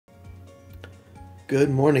Good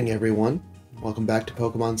morning, everyone. Welcome back to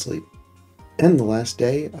Pokemon Sleep, and the last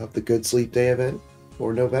day of the Good Sleep Day event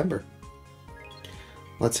for November.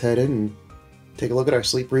 Let's head in and take a look at our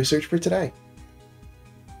sleep research for today.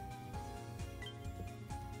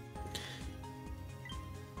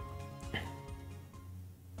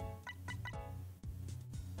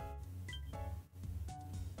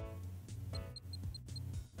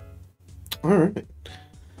 Alright. I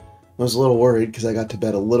was a little worried because I got to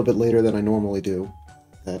bed a little bit later than I normally do.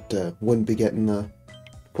 That wouldn't be getting the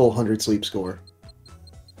full 100 sleep score.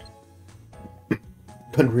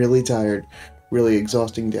 But really tired, really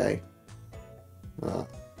exhausting day. And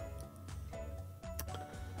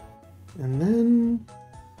then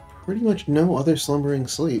pretty much no other slumbering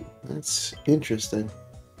sleep. That's interesting.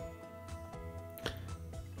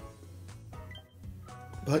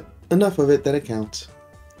 But enough of it that it counts.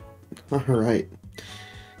 Alright.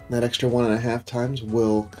 That extra 1.5 times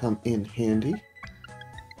will come in handy.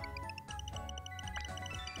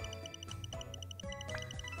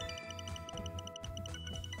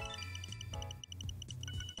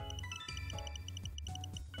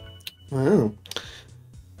 Wow.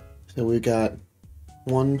 So we got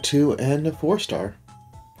 1, 2, and a 4-star.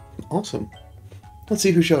 Awesome. Let's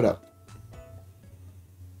see who showed up.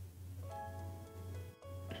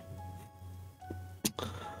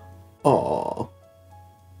 Aww.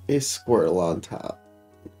 A Squirtle on top.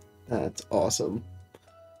 That's awesome.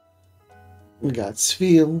 We got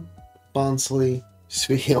Spheal, Bonsly,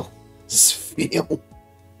 Spheal,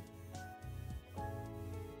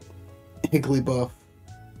 Higglybuff,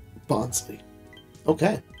 Bonsly.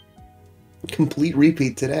 Okay. Complete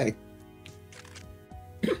repeat today.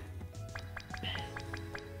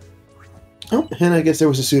 Oh, and I guess there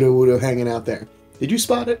was a Sudowoodo hanging out there. Did you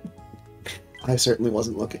spot it? I certainly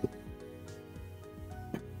wasn't looking.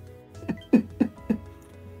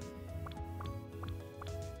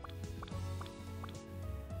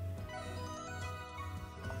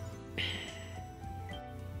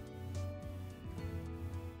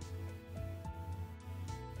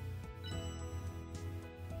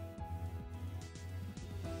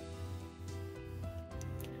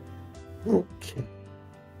 Okay.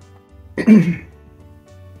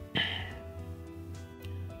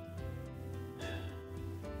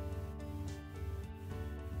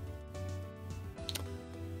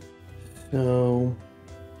 So,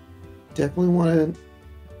 definitely want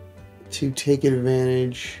to take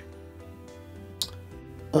advantage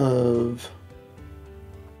of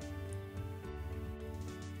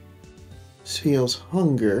Spheal's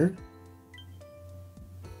hunger.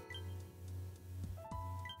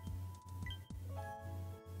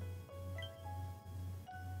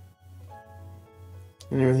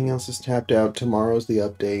 And everything else is tapped out. Tomorrow's the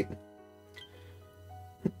update.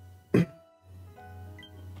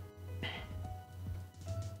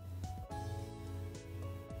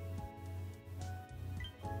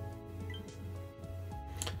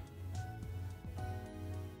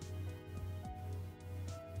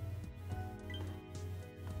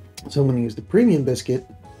 So I'm going to use the premium biscuit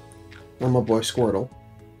on my boy Squirtle.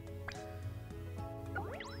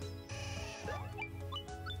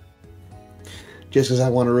 Just because I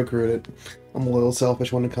want to recruit it. I'm a little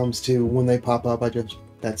selfish when it comes to when they pop up.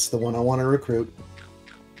 That's the one I want to recruit.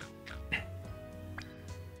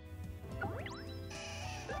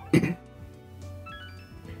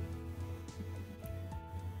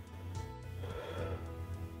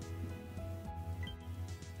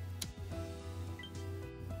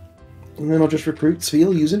 And then I'll just recruit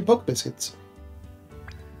Spheal using Poke Biscuits.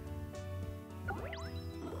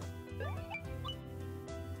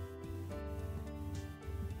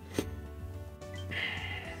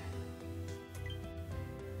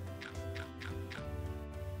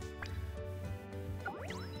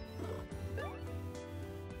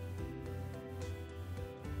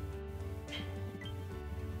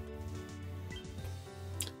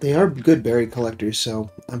 They are good berry collectors, so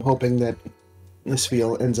I'm hoping that this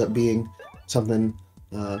Spheal ends up being something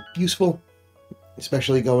useful,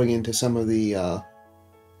 especially going into some of the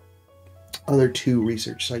other 2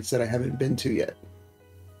 research sites that I haven't been to yet.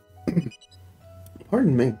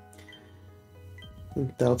 Pardon me.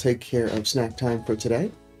 That'll take care of snack time for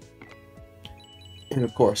today. And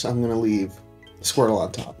of course, I'm going to leave Squirtle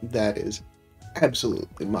on top. That is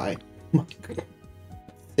absolutely my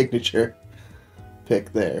signature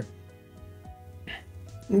pick there.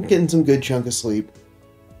 I'm getting some good chunk of sleep.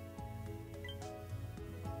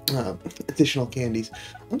 Additional candies.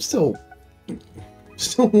 I'm still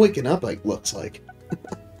waking up, like, looks like.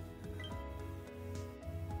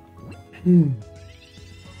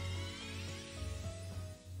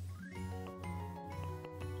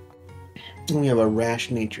 And we have a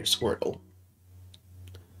Rash Nature Squirtle.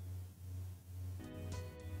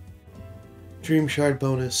 Dream Shard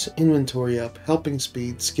bonus, inventory up, helping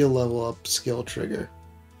speed, skill level up, skill trigger.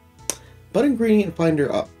 But ingredient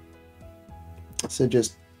finder up. So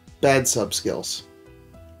just bad sub skills.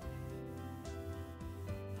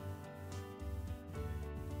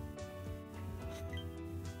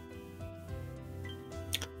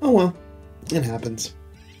 Oh well, it happens.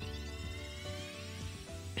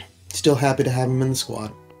 Still happy to have him in the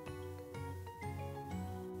squad.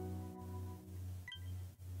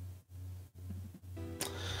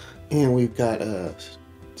 And we've got a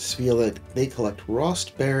Sphelet. They collect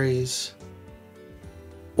Rost berries,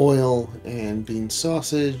 oil, and bean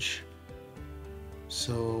sausage.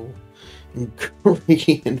 So,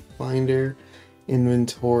 ingredient finder,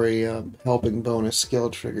 inventory up, helping bonus, skill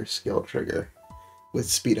trigger, with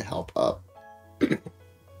speed of help up.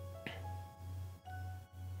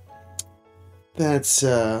 That's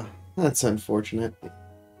unfortunate.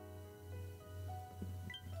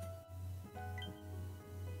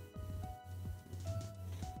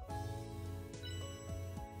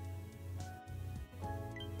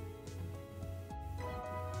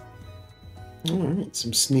 Alright,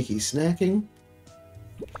 some sneaky snacking.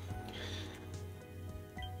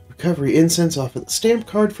 Recovery incense off of the stamp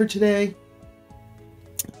card for today.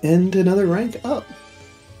 And another rank up.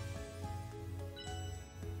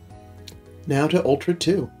 Now to Ultra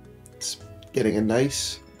 2. It's getting a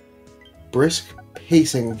nice, brisk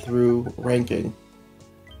pacing through ranking.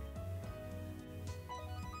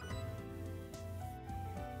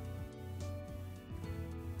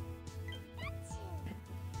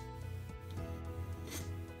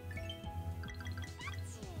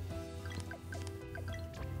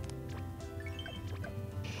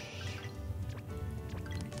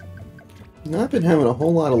 I've been having a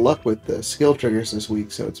whole lot of luck with the skill triggers this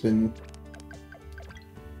week, so it's been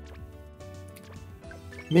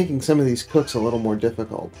making some of these cooks a little more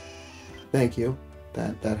difficult. Thank you.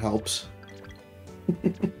 That helps.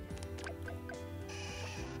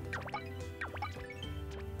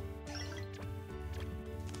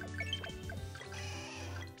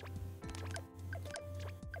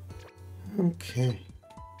 Okay.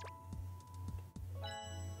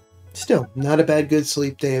 Still, not a bad good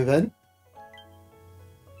sleep day event.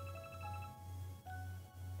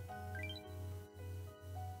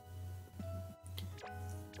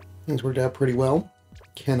 Things worked out pretty well.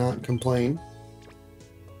 Cannot complain.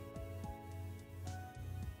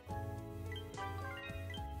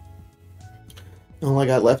 All I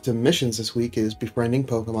got left in missions this week is befriending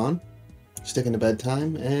Pokemon, sticking to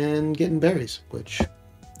bedtime, and getting berries, which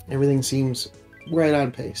everything seems right on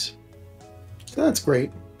pace. So that's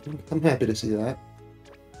great. I'm happy to see that.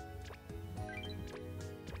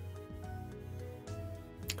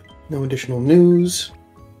 No additional news.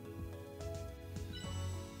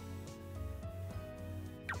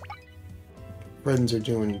 Friends are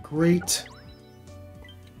doing great.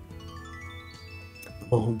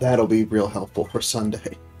 Oh, that'll be real helpful for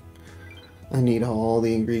Sunday. I need all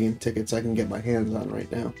the ingredient tickets I can get my hands on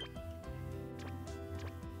right now.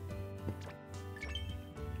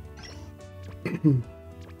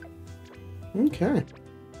 Okay.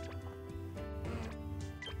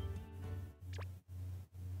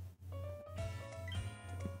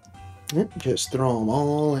 Yep, just throw them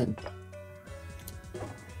all in.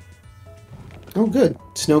 Oh good,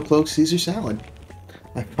 Snowcloak Caesar salad.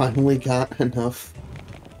 I finally got enough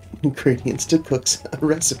ingredients to cook a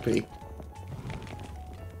recipe.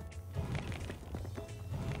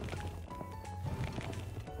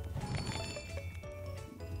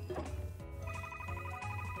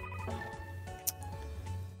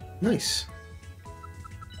 Nice.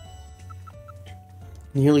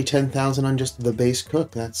 Nearly 10,000 on just the base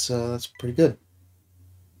cook. That's pretty good.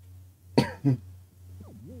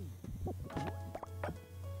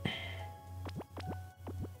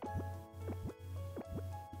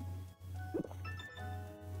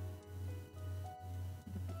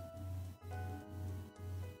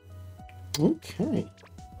 Okay.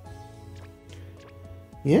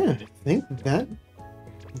 Yeah, I think that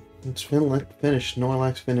it's finished.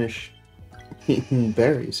 Snorlax finish eating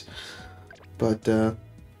berries. But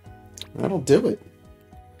that'll do it.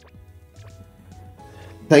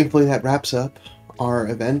 Thankfully, that wraps up our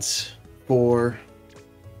events for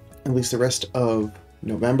at least the rest of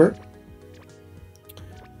November.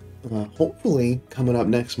 Hopefully, coming up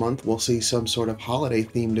next month, we'll see some sort of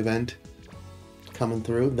holiday-themed event coming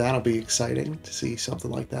through. That'll be exciting to see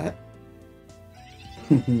something like that.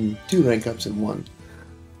 2 rank ups in 1.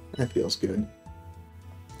 That feels good.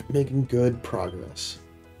 Making good progress.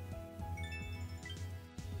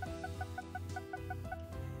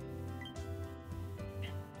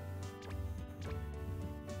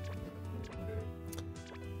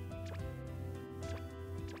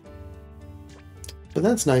 But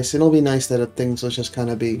that's nice. It'll be nice that things will just kind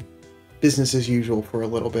of be business as usual for a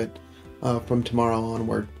little bit from tomorrow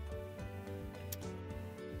onward.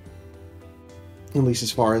 At least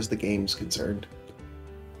as far as the game's concerned.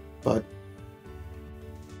 But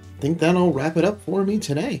I think that'll wrap it up for me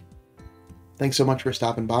today. Thanks so much for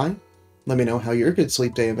stopping by. Let me know how your Good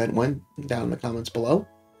Sleep Day event went down in the comments below.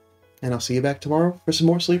 And I'll see you back tomorrow for some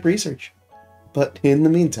more sleep research. But in the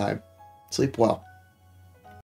meantime, sleep well.